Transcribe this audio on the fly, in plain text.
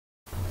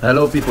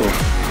Hello people.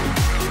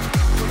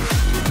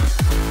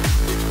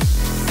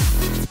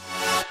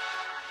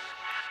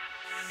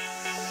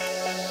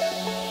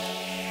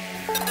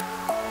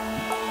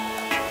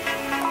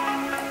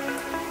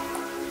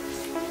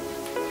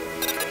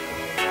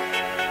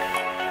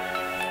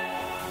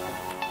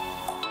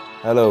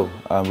 Hello,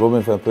 I'm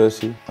Robin van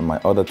Persie and my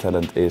other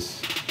talent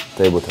is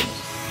table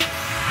tennis.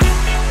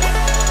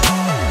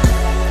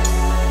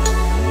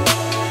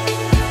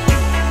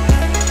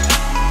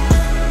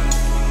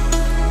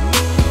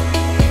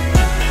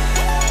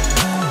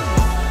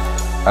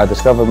 I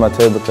discovered my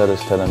table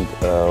tennis talent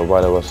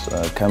while I was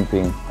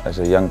camping as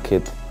a young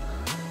kid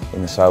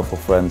in the south of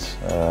France.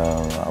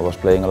 I was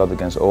playing a lot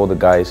against all the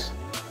guys,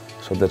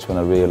 so that's when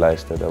I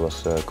realized that I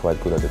was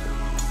quite good at it.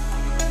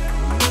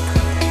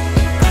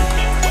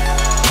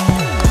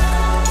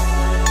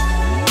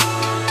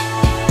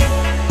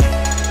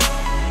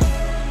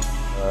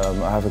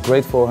 I have a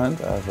great forehand,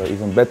 I have an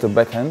even better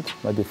backhand.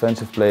 My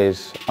defensive play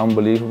is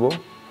unbelievable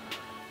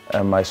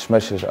and my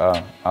smashes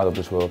are out of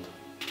this world.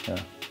 Yeah.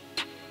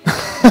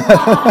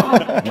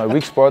 My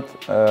weak spot.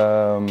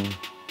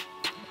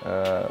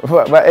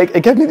 Maar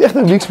ik heb niet echt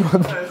een weak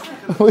spot.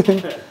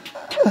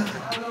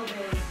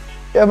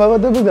 Ja, maar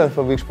wat heb ik dan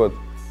voor weak spot?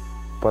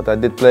 But I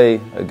did play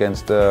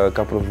against a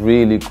couple of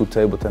really good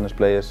table tennis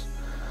players.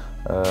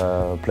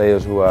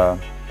 Players who are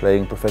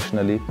playing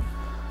professionally.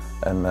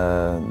 And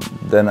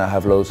then I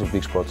have loads of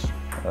weak spots.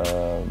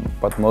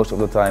 But most of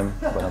the time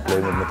when I'm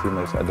playing with my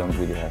teammates, I don't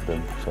really have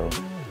them. So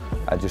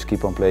I just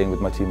keep on playing with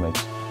my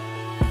teammates.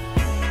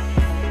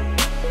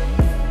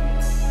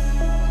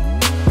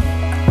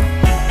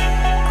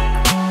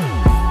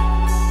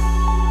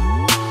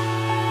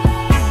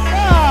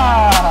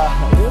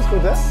 Die is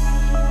goed, hè?